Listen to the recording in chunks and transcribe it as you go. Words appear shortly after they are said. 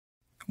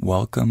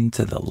Welcome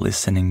to the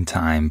Listening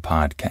Time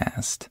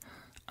Podcast.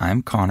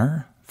 I'm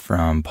Connor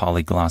from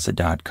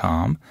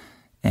polyglossa.com,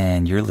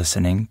 and you're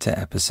listening to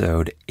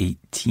episode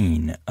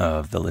 18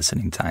 of the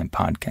Listening Time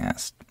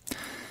Podcast.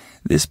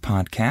 This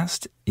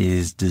podcast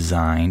is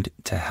designed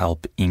to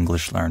help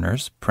English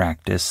learners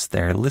practice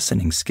their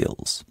listening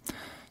skills.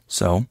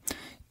 So,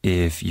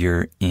 if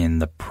you're in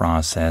the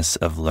process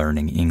of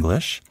learning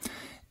English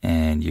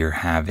and you're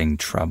having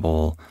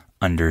trouble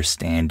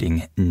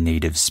understanding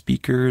native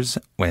speakers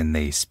when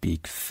they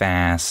speak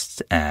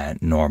fast at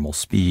normal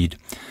speed,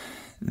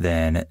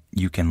 then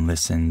you can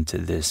listen to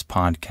this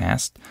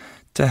podcast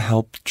to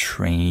help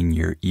train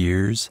your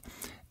ears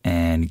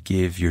and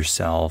give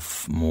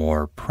yourself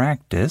more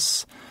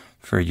practice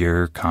for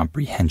your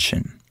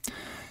comprehension.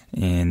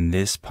 In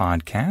this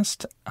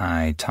podcast,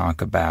 I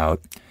talk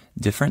about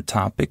different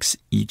topics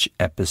each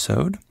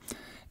episode,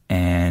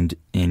 and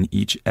in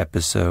each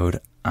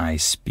episode, I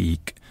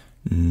speak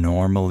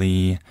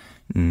normally,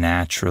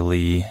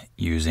 naturally,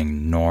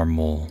 using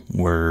normal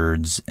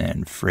words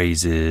and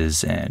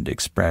phrases and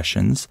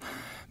expressions,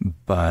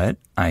 but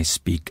I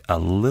speak a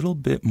little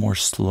bit more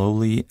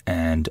slowly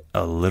and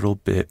a little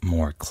bit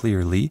more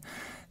clearly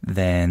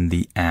than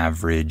the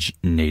average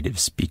native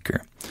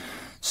speaker.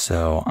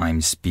 So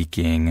I'm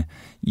speaking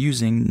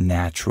using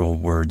natural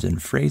words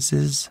and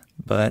phrases,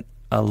 but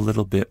a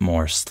little bit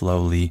more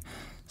slowly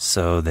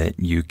so that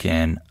you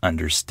can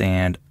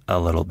understand a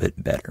little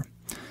bit better.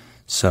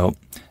 So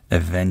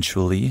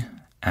eventually,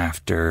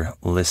 after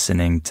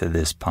listening to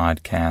this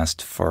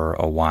podcast for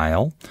a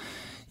while,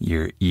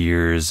 your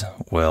ears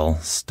will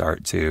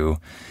start to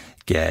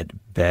get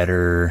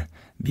better,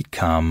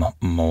 become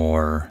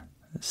more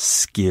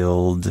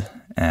skilled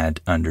at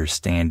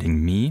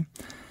understanding me,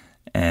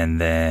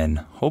 and then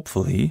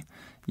hopefully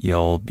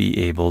you'll be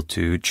able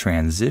to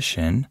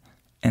transition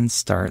and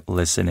start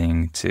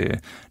listening to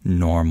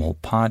normal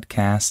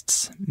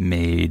podcasts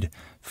made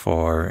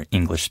for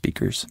English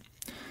speakers.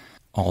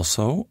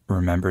 Also,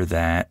 remember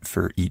that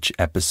for each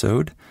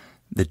episode,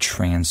 the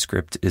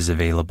transcript is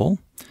available.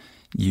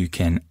 You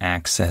can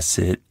access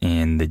it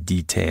in the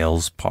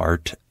details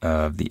part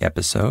of the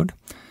episode.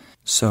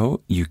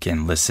 So you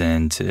can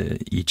listen to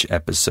each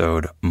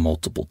episode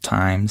multiple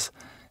times,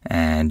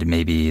 and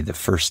maybe the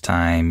first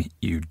time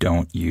you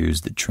don't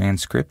use the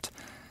transcript,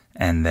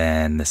 and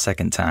then the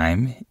second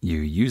time you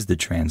use the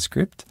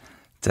transcript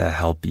to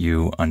help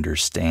you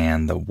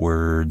understand the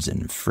words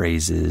and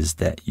phrases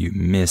that you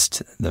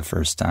missed the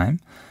first time.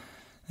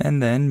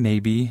 And then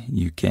maybe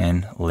you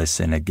can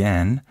listen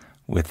again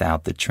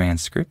without the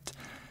transcript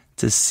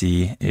to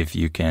see if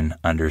you can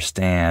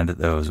understand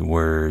those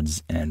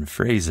words and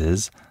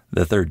phrases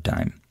the third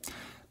time.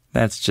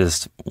 That's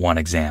just one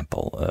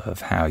example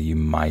of how you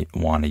might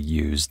want to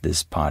use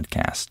this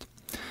podcast.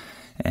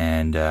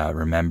 And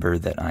remember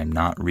that I'm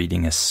not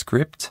reading a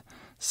script,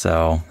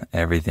 so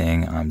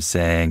everything I'm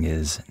saying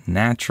is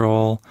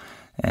natural,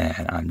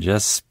 and I'm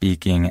just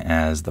speaking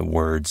as the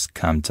words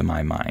come to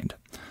my mind.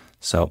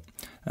 So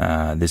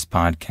this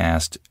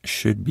podcast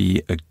should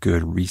be a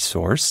good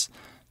resource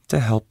to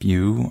help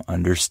you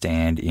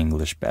understand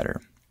English better.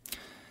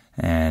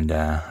 And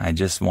I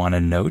just want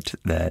to note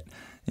that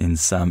in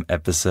some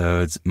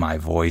episodes, my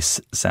voice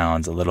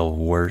sounds a little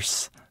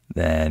worse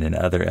than in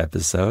other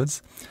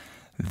episodes.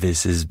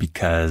 This is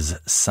because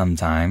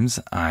sometimes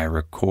I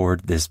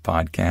record this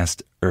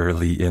podcast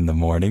early in the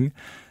morning,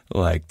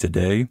 like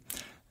today,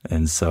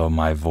 and so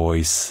my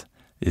voice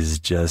is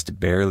just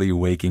barely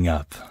waking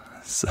up,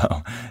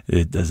 so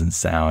it doesn't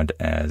sound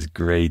as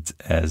great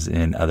as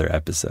in other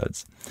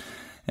episodes.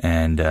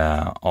 And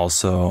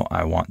also,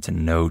 I want to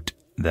note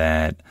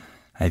that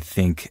I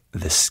think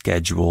the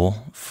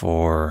schedule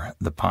for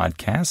the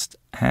podcast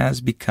has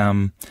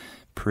become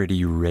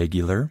pretty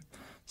regular.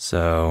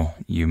 So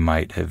you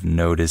might have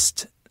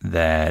noticed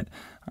that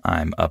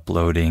I'm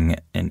uploading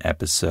an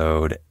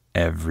episode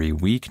every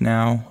week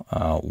now,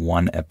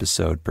 one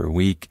episode per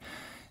week,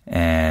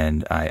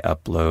 and I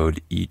upload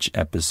each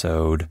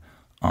episode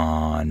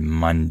on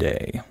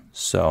Monday.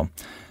 So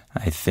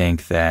I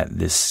think that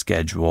this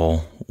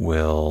schedule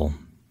will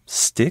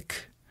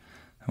stick.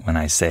 When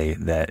I say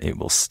that it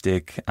will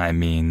stick, I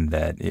mean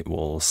that it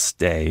will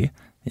stay.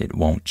 It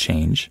won't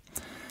change.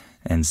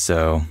 And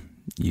so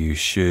you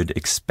should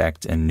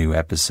expect a new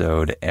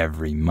episode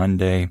every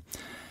Monday.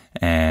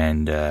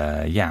 And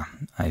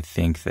I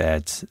think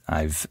that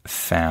I've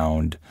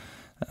found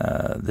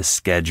the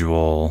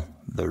schedule,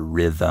 the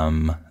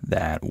rhythm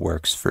that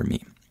works for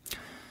me.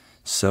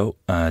 So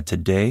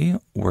today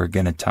we're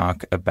going to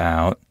talk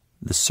about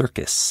the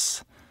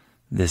circus.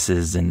 This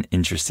is an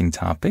interesting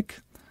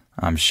topic.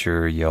 I'm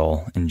sure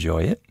you'll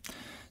enjoy it.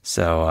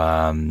 So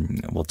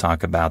we'll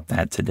talk about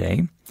that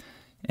today.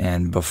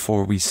 And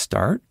before we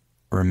start,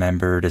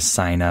 remember to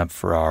sign up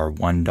for our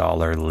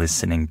 $1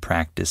 listening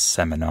practice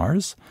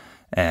seminars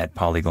at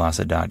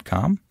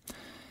polyglossa.com.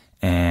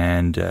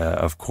 And,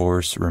 of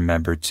course,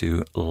 remember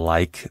to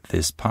like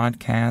this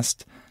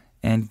podcast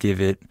and give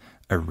it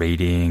a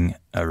rating,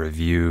 a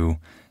review,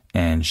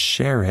 and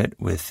share it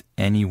with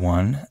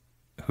anyone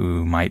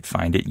who might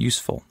find it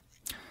useful.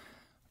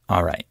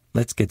 All right,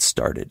 let's get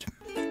started.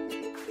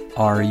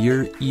 Are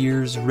your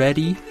ears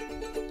ready?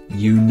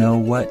 You know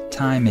what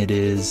time it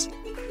is.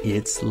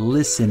 It's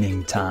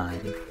listening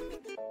time.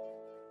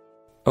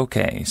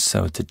 Okay,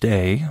 so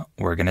today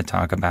we're going to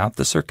talk about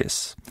the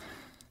circus.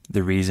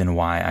 The reason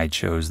why I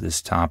chose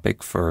this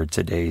topic for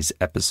today's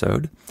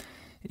episode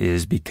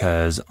is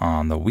because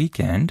on the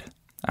weekend,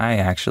 I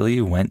actually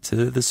went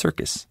to the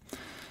circus.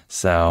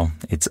 So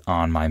it's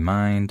on my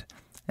mind,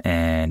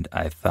 and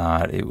I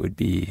thought it would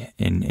be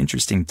an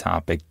interesting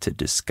topic to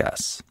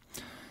discuss.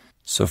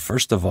 So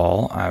first of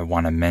all, I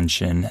want to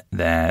mention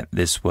that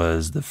this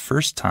was the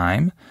first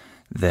time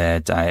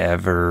that I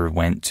ever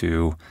went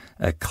to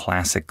a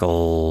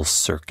classical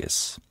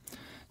circus.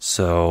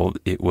 So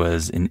it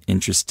was an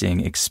interesting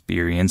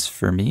experience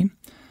for me.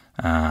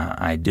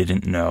 I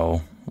didn't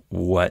know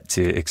what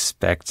to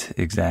expect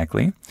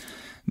exactly,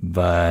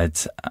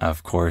 but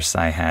of course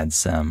I had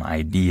some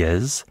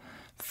ideas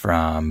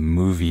from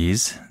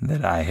movies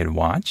that I had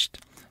watched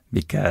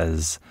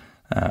because,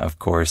 of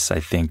course, I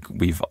think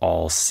we've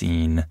all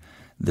seen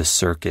the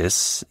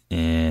circus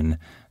in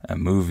a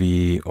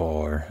movie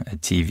or a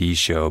TV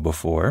show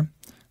before.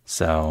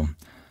 So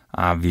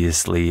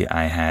obviously,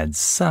 I had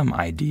some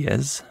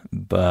ideas,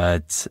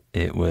 but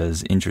it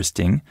was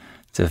interesting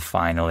to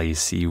finally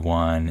see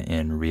one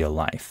in real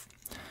life.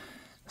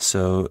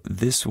 So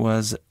this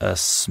was a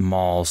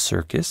small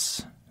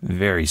circus,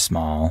 very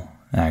small,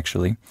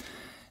 actually,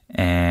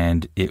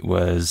 and it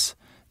was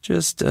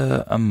just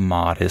a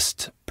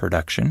modest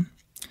production.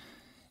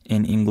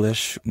 In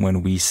English,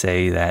 when we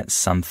say that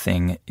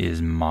something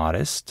is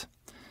modest,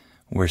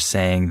 we're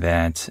saying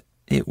that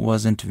it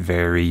wasn't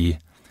very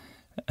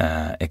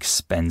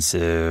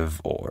expensive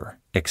or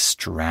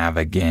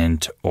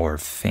extravagant or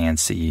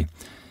fancy.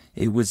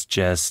 It was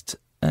just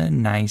a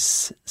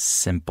nice,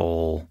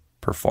 simple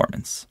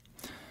performance.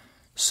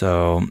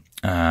 So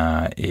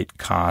it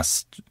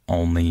costs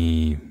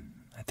only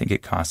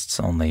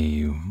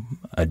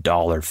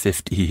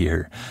 $1.50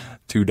 or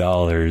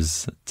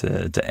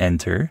 $2 to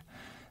enter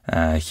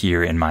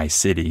here in my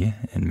city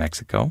in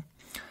Mexico.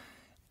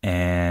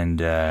 And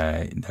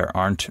there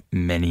aren't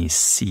many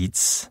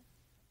seats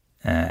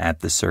at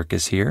the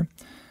circus here,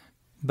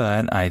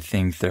 but I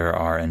think there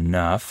are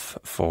enough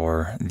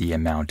for the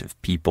amount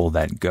of people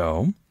that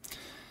go.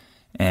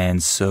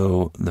 And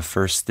so the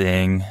first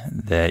thing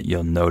that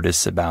you'll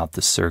notice about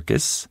the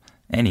circus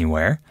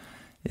anywhere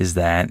is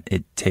that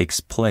it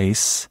takes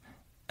place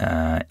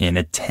in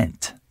a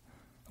tent.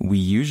 We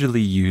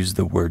usually use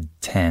the word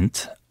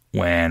tent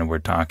when we're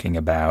talking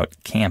about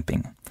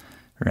camping,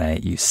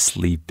 right? You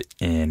sleep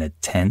in a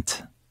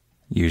tent,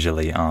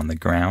 usually on the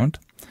ground.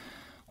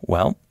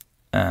 Well,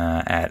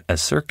 at a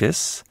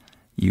circus,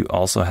 you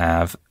also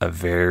have a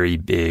very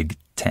big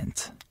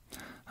tent.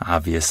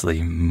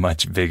 Obviously,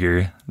 much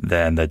bigger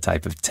than the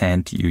type of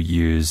tent you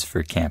use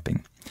for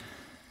camping.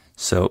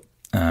 So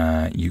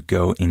you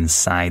go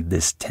inside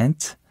this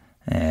tent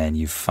and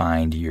you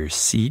find your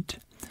seat,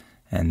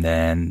 and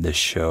then the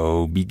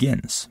show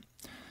begins.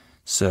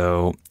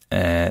 So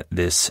at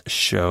this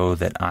show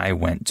that I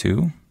went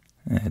to,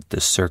 at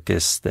the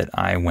circus that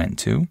I went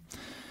to,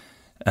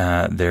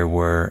 there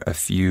were a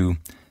few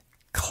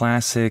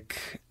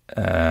classic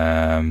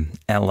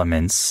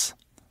elements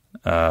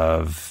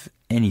of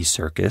any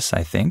circus,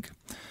 I think.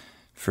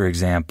 For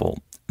example,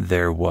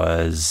 there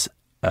was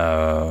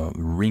a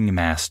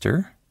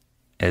ringmaster,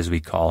 as we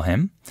call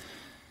him.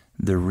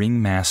 The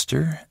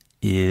ringmaster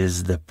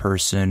is the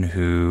person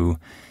who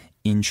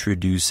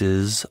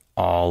introduces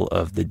all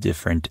of the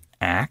different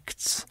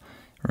acts,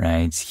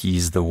 right?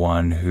 He's the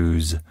one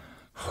who's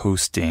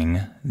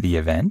hosting the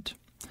event.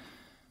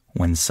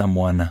 When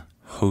someone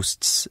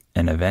hosts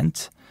an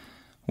event,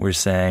 we're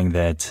saying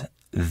that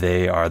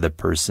they are the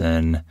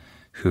person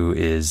who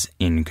is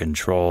in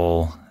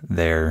control.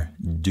 They're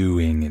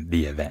doing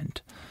the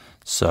event.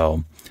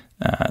 So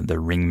the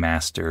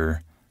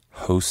ringmaster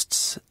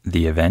hosts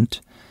the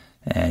event,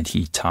 and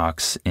he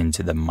talks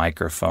into the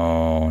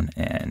microphone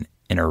and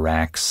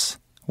interacts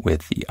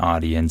with the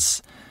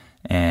audience.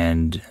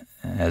 And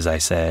as I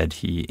said,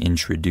 he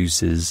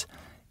introduces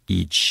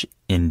each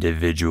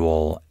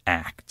individual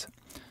act.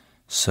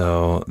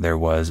 So there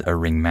was a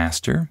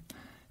ringmaster,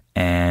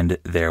 and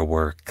there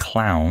were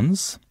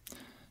clowns.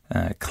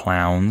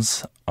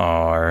 Clowns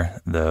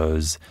are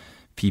those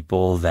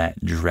people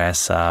that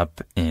dress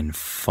up in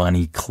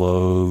funny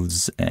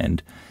clothes,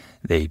 and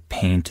they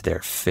paint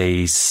their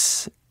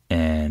face,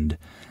 and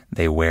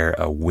they wear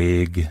a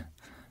wig.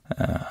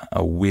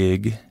 A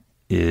wig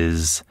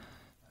is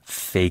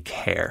fake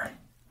hair,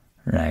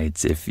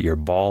 right? If you're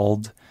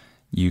bald,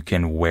 you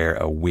can wear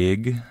a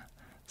wig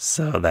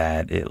so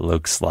that it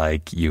looks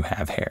like you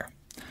have hair.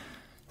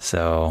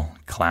 So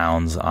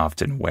clowns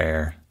often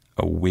wear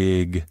a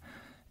wig,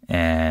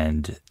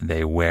 and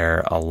they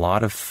wear a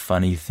lot of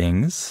funny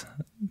things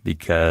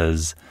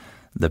because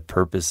the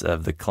purpose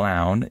of the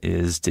clown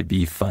is to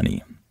be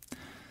funny.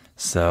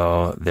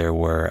 So there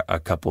were a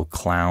couple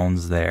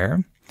clowns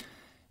there,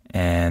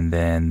 and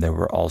then there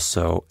were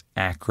also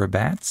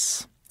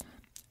acrobats.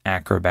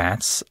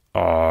 Acrobats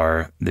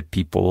are the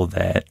people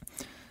that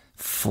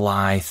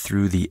fly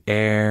through the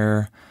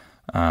air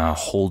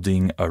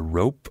holding a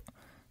rope,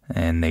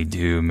 and they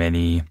do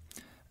many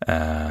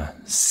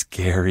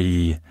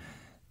scary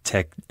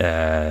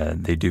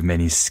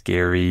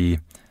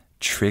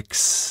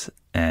tricks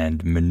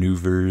and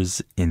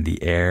maneuvers in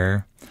the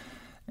air,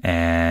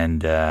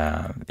 and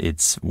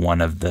it's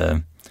one of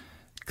the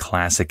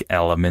classic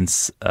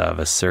elements of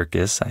a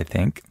circus, I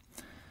think.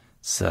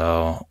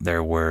 So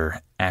there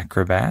were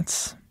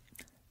acrobats,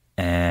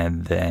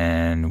 and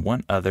then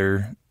one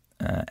other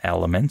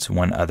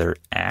one other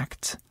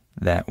act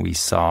that we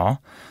saw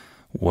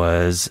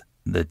was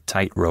the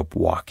tightrope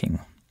walking.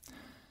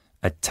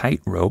 A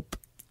tightrope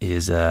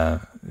is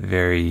a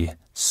very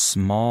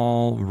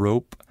small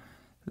rope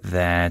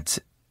that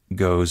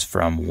goes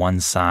from one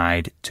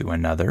side to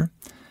another,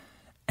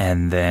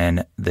 and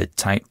then the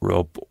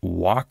tightrope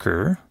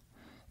walker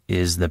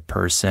is the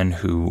person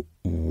who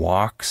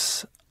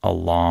walks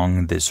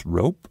along this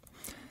rope,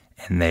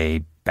 and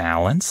they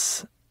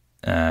balance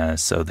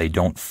so they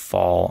don't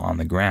fall on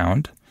the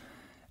ground,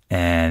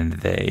 and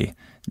they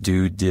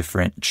do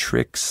different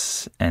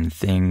tricks and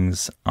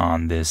things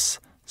on this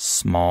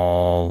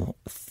small,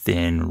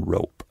 thin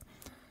rope.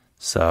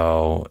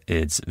 So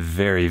it's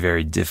very,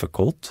 very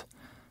difficult,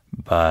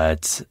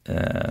 but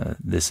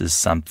this is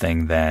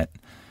something that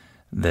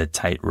the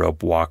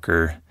tightrope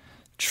walker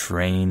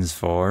trains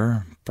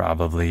for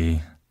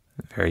probably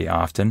very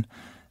often,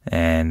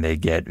 and they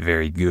get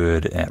very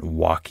good at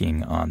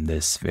walking on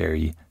this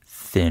very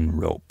thin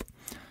rope.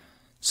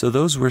 So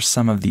those were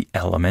some of the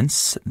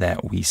elements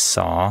that we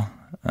saw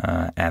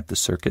at the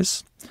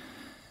circus.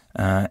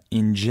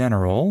 In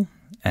general,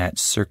 at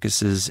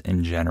circuses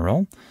in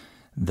general,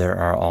 there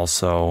are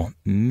also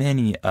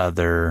many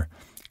other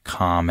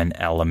common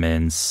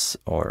elements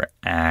or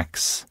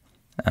acts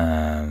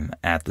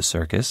at the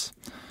circus.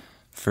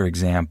 For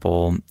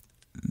example,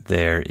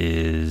 there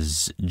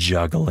is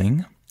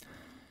juggling.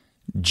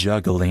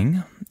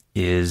 Juggling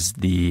is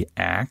the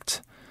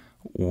act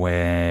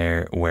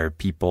where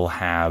people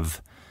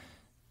have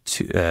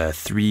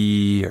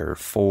 3 or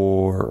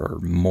 4 or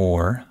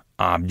more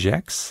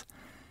objects,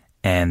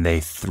 and they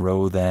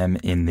throw them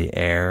in the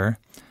air,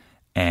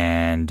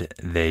 and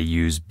they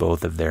use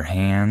both of their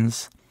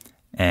hands,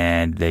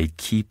 and they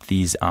keep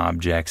these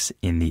objects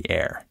in the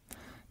air.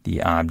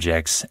 The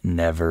objects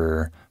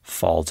never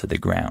fall to the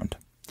ground.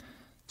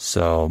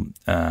 So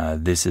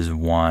this is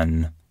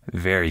one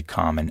very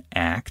common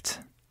act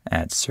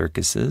at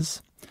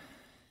circuses.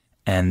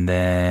 And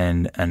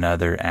then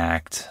another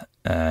act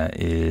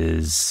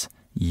is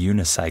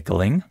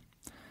unicycling.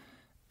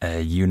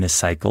 A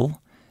unicycle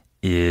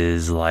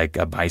is like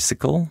a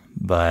bicycle,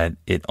 but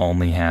it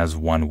only has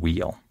one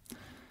wheel.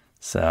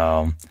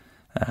 So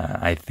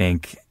I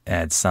think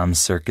at some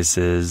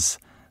circuses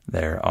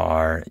there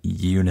are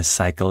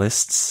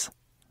unicyclists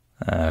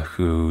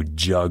who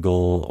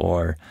juggle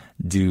or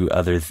do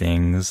other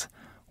things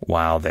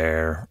while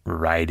they're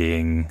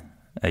riding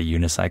a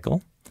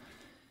unicycle.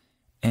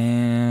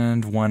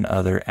 And one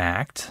other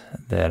act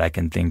that I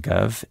can think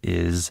of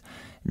is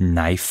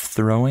knife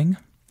throwing.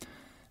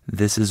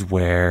 This is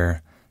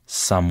where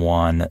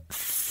someone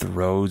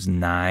throws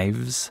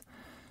knives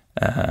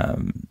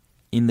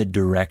in the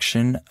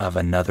direction of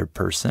another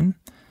person,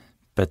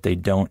 but they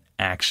don't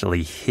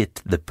actually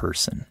hit the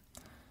person,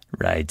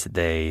 right?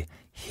 They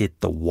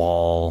hit the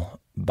wall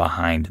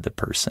behind the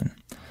person.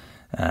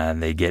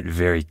 They get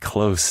very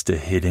close to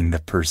hitting the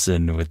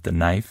person with the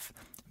knife,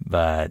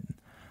 but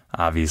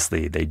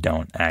obviously they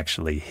don't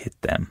actually hit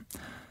them.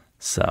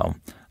 So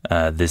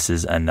this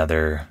is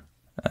another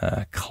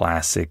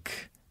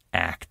classic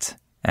act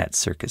at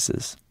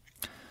circuses.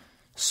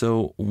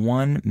 So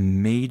one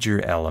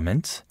major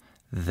element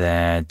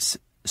that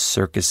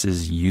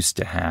circuses used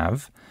to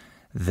have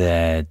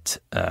that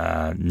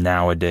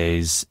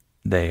nowadays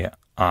they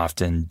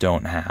often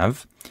don't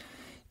have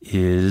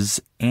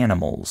is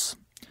animals.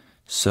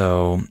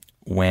 So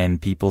when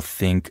people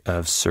think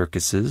of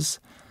circuses,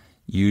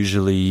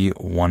 usually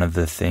one of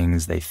the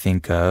things they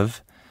think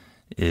of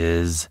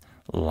is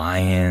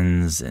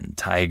lions and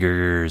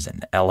tigers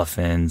and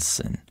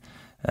elephants and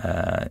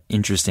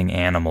interesting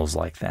animals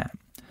like that.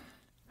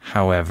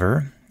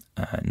 However,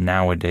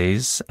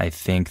 nowadays, I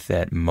think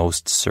that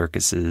most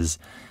circuses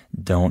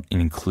don't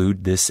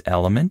include this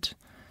element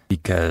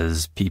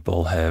because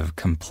people have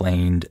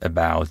complained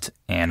about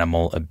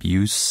animal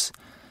abuse,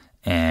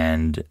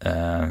 and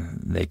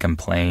they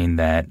complain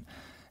that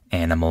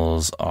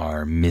animals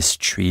are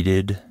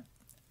mistreated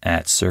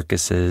at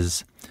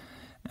circuses.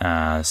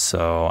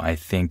 So I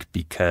think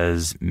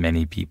because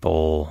many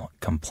people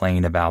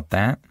complain about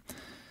that,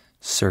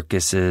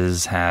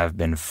 circuses have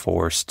been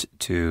forced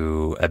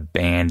to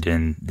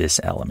abandon this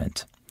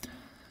element.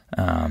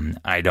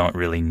 I don't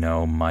really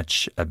know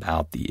much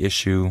about the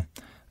issue,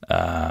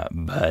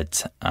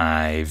 but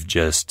I've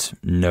just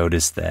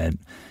noticed that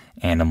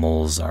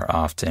animals are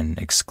often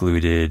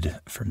excluded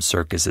from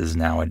circuses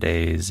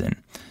nowadays, and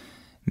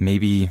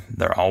maybe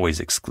they're always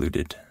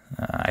excluded.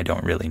 I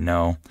don't really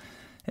know.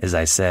 As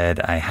I said,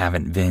 I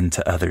haven't been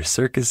to other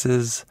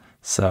circuses,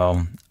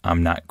 so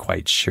I'm not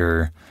quite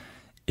sure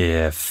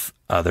if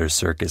other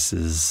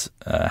circuses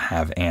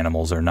have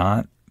animals or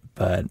not,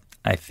 but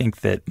I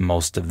think that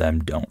most of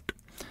them don't.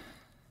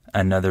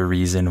 Another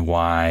reason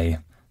why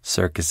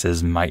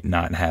circuses might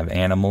not have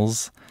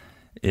animals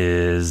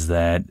is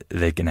that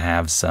they can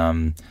have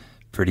some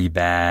pretty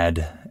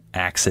bad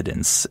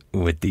accidents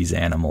with these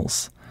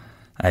animals.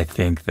 I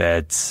think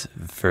that,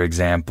 for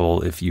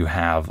example, if you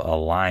have a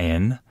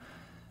lion,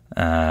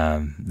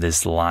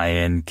 this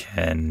lion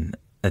can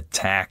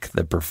attack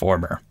the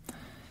performer.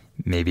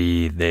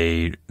 Maybe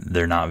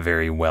they're not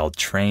very well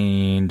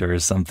trained or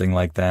something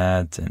like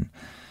that,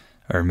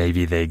 or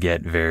maybe they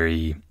get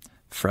very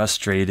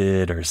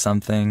frustrated or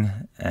something,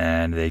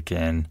 and they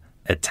can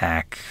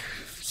attack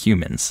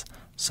humans.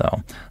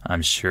 So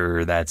I'm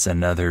sure that's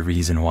another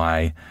reason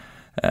why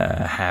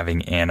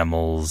having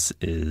animals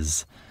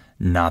is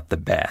not the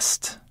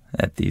best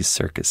at these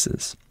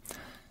circuses.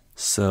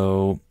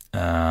 So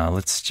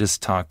let's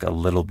just talk a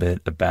little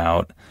bit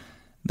about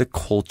the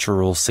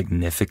cultural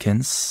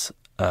significance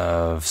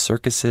of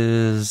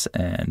circuses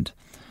and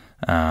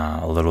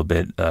a little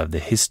bit of the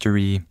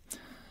history.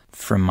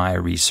 From my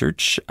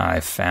research, I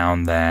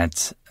found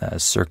that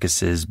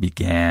circuses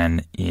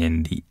began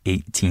in the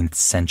 18th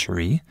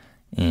century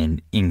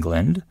in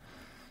England.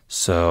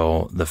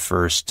 So the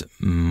first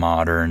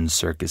modern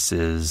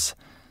circuses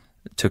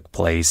took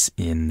place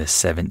in the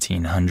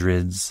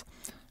 1700s,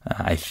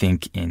 I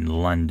think in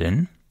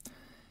London.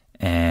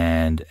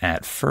 And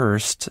at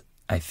first,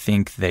 I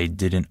think they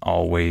didn't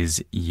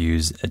always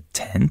use a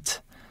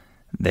tent.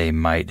 They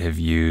might have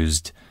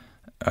used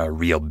a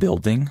real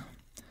building.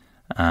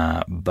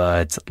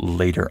 But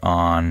later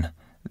on,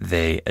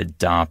 they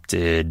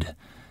adopted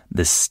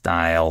the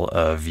style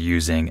of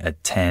using a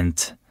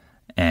tent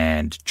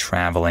and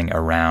traveling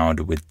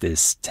around with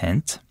this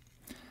tent.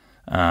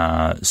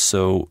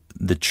 So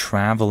the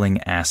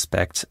traveling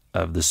aspect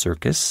of the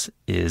circus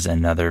is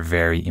another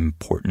very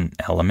important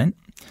element.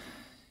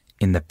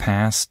 In the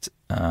past,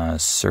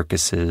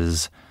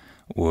 circuses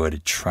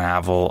would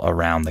travel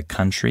around the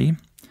country,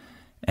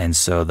 and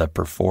so the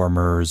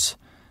performers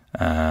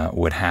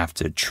would have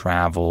to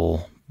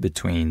travel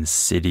between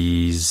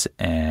cities,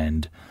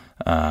 and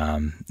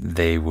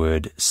they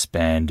would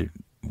spend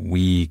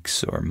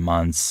weeks or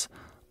months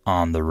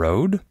on the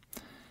road.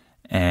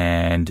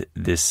 And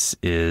this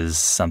is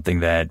something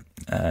that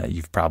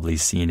you've probably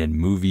seen in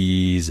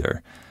movies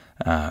or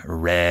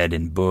read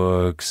in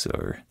books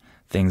or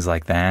things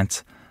like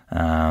that.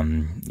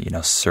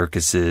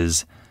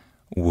 Circuses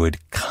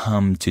would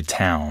come to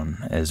town,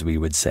 as we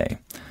would say.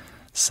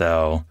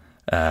 So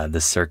the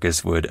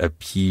circus would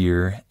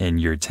appear in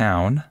your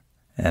town,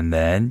 and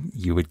then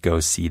you would go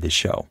see the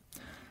show.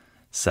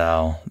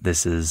 So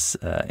this is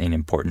an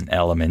important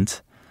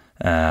element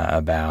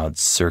about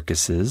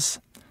circuses,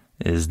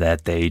 is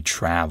that they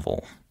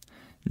travel.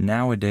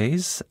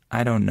 Nowadays,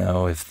 I don't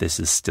know if this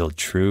is still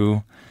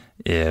true,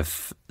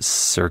 if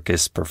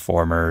circus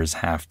performers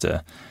have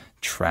to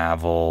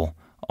travel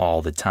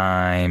all the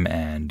time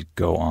and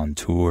go on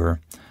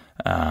tour.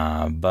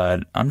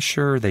 But I'm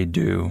sure they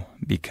do,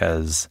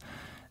 because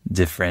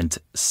different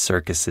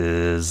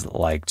circuses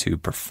like to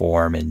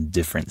perform in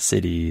different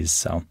cities.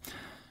 So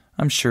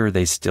I'm sure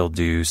they still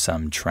do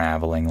some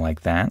traveling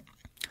like that.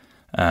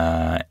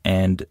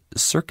 And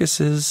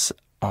circuses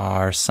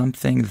are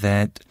something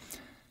that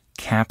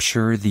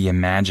capture the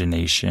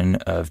imagination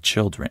of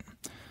children.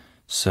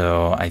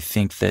 So I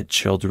think that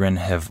children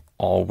have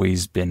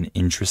always been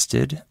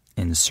interested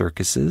in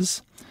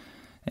circuses.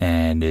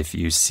 And if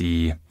you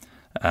see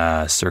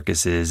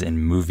circuses in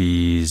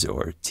movies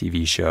or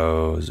TV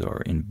shows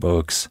or in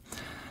books,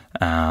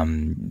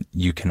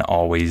 you can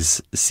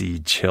always see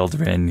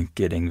children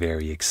getting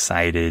very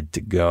excited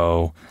to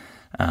go,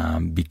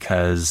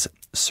 because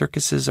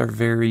circuses are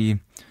very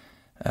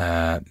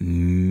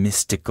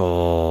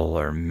mystical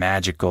or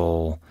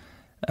magical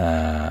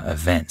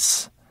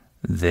events.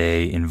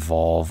 They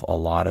involve a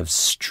lot of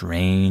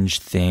strange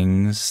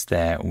things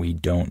that we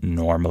don't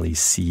normally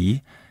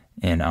see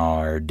in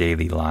our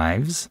daily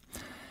lives.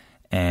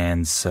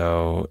 And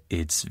so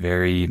it's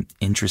very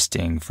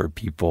interesting for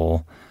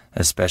people,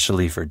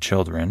 especially for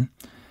children,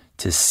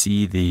 to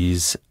see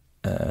these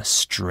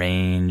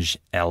strange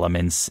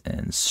elements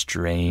and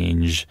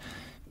strange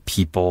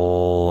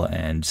people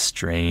and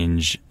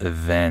strange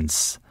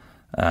events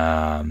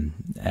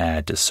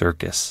at a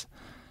circus.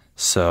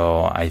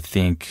 So I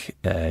think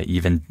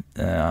even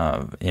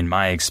in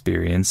my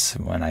experience,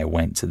 when I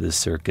went to the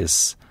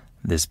circus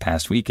this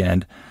past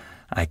weekend,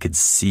 I could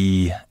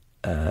see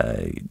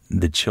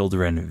the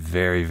children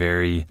very,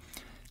 very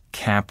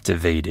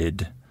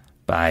captivated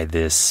by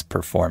this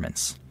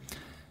performance.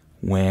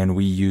 When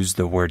we use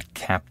the word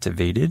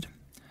captivated,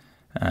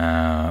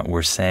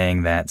 we're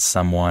saying that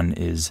someone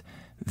is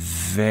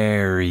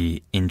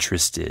very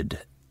interested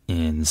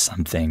in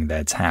something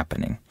that's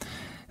happening.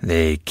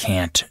 They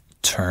can't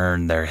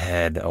turn their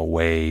head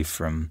away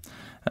from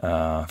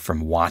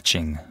from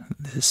watching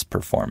this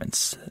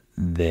performance.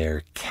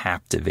 They're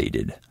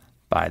captivated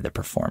by the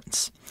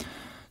performance.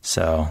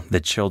 So the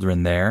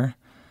children there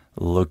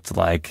looked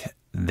like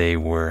they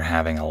were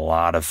having a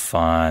lot of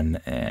fun,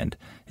 and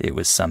it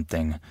was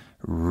something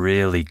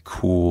really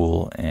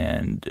cool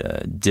and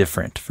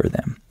different for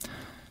them.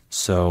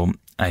 So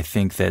I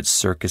think that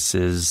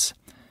circuses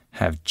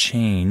have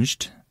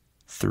changed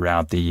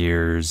throughout the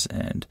years,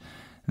 and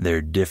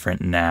they're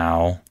different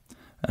now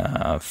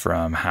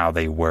from how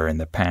they were in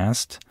the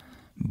past.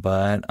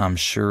 But I'm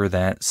sure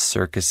that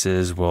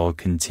circuses will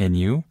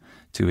continue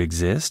to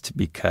exist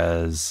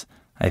because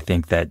I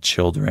think that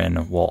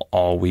children will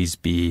always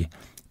be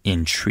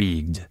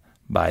intrigued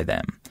by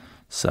them.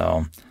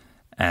 So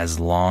as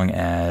long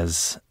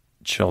as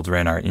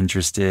children are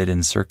interested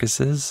in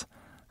circuses,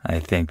 I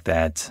think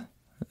that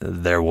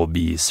there will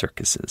be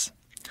circuses.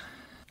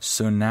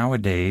 So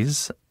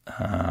nowadays,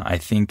 I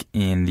think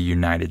in the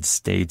United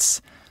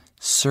States,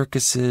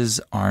 circuses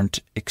aren't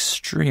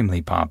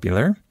extremely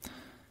popular.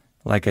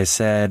 Like I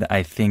said,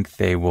 I think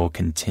they will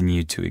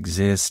continue to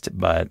exist,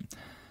 but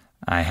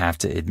I have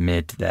to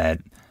admit that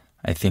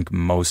I think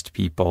most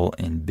people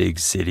in big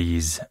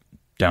cities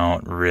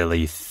don't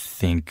really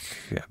think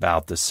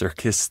about the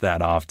circus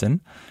that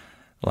often.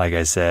 Like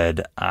I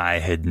said, I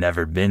had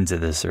never been to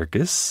the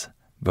circus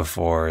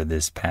before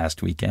this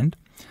past weekend.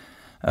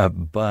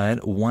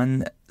 But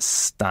one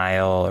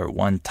style or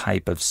one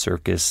type of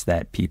circus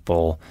that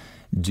people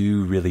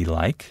do really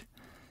like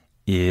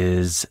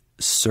is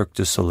Cirque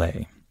du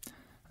Soleil.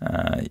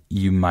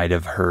 You might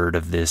have heard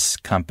of this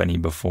company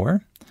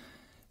before.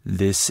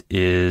 This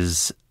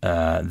is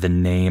the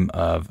name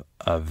of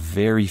a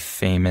very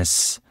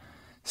famous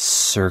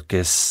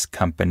circus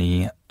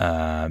company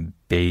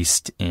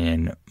based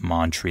in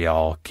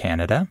Montreal,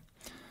 Canada.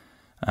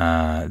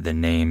 The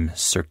name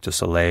Cirque du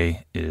Soleil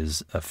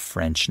is a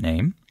French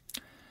name.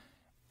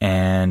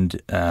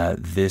 And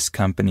this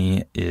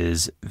company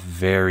is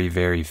very,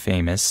 very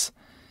famous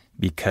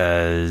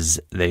because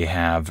they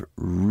have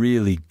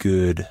really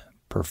good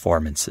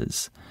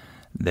performances.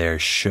 Their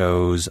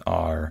shows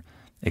are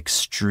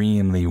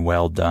extremely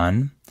well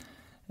done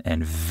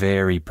and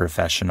very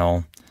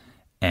professional.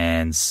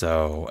 And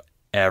so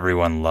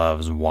everyone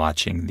loves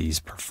watching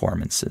these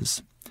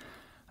performances.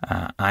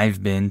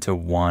 I've been to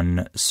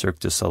one Cirque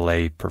du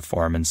Soleil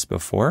performance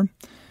before.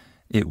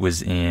 It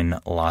was in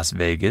Las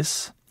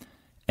Vegas,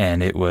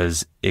 and it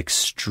was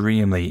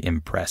extremely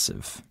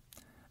impressive.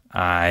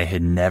 I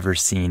had never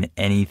seen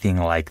anything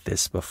like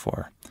this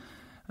before.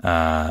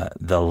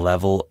 The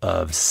level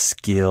of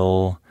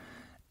skill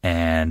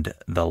and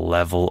the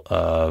level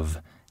of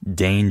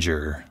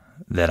danger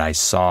that I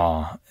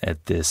saw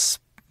at this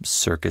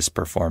circus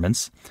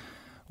performance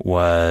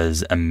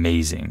was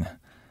amazing.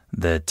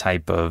 The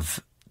type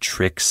of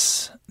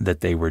tricks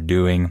that they were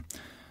doing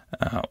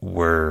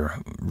were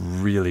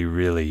really,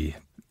 really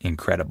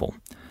incredible.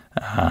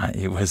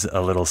 It was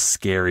a little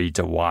scary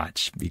to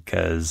watch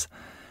because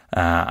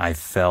I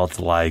felt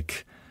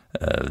like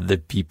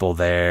the people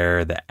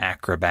there, the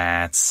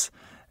acrobats,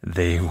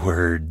 they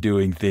were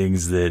doing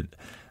things that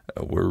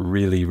were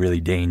really,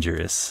 really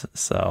dangerous.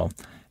 So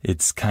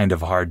it's kind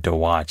of hard to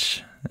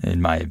watch,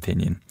 in my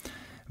opinion.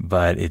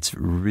 But it's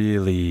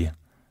really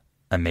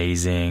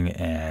amazing,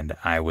 and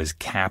I was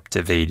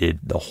captivated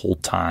the whole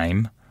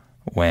time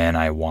when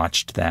I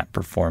watched that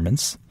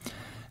performance.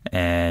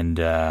 And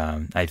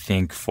I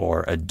think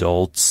for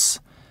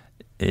adults,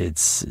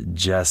 it's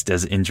just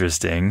as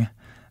interesting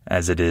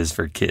as it is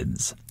for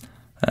kids.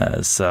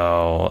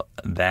 So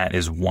that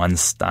is one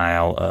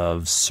style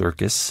of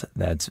circus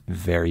that's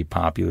very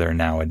popular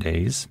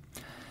nowadays.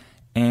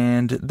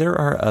 And there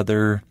are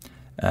other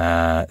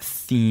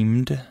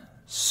themed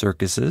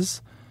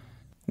circuses.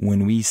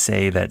 When we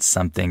say that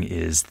something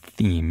is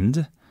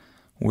themed,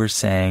 we're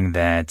saying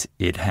that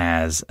it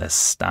has a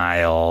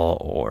style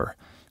or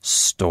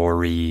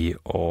story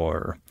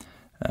or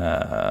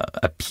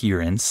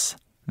appearance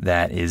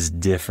that is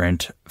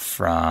different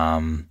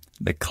from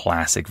the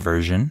classic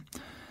version.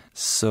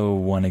 So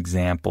one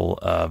example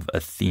of a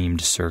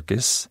themed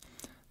circus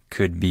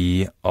could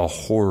be a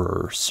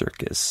horror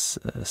circus,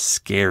 a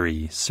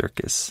scary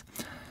circus.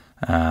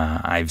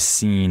 I've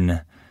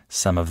seen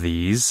some of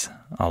these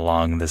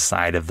along the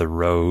side of the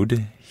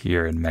road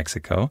here in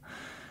Mexico.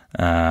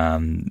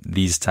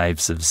 These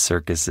types of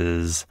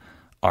circuses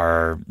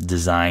are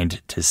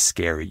designed to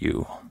scare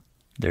you.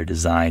 They're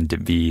designed to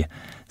be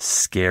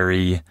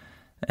scary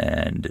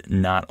and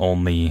not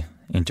only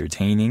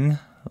entertaining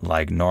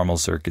like normal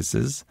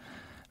circuses,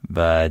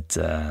 but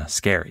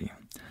scary.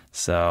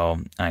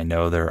 So I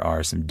know there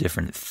are some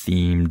different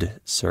themed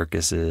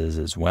circuses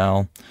as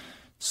well.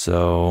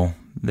 So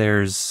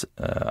there's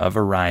a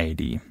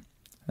variety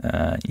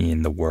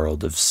in the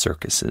world of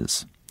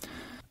circuses.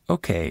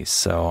 Okay,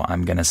 so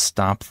I'm going to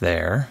stop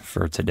there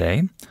for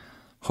today.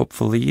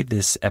 Hopefully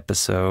this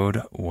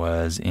episode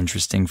was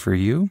interesting for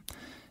you,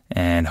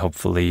 and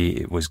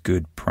hopefully it was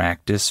good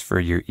practice for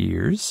your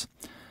ears.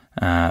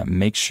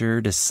 Make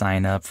sure to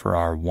sign up for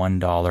our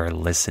 $1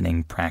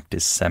 listening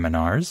practice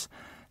seminars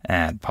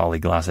at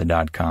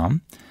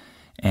polyglossa.com.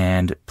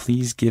 And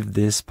please give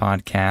this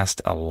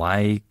podcast a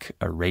like,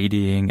 a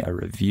rating, a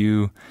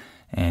review,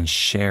 and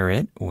share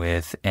it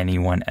with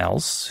anyone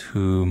else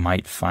who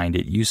might find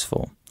it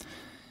useful.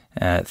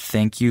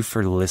 Thank you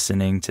for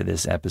listening to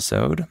this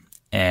episode,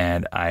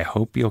 and I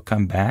hope you'll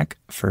come back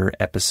for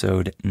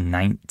episode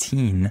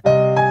 19.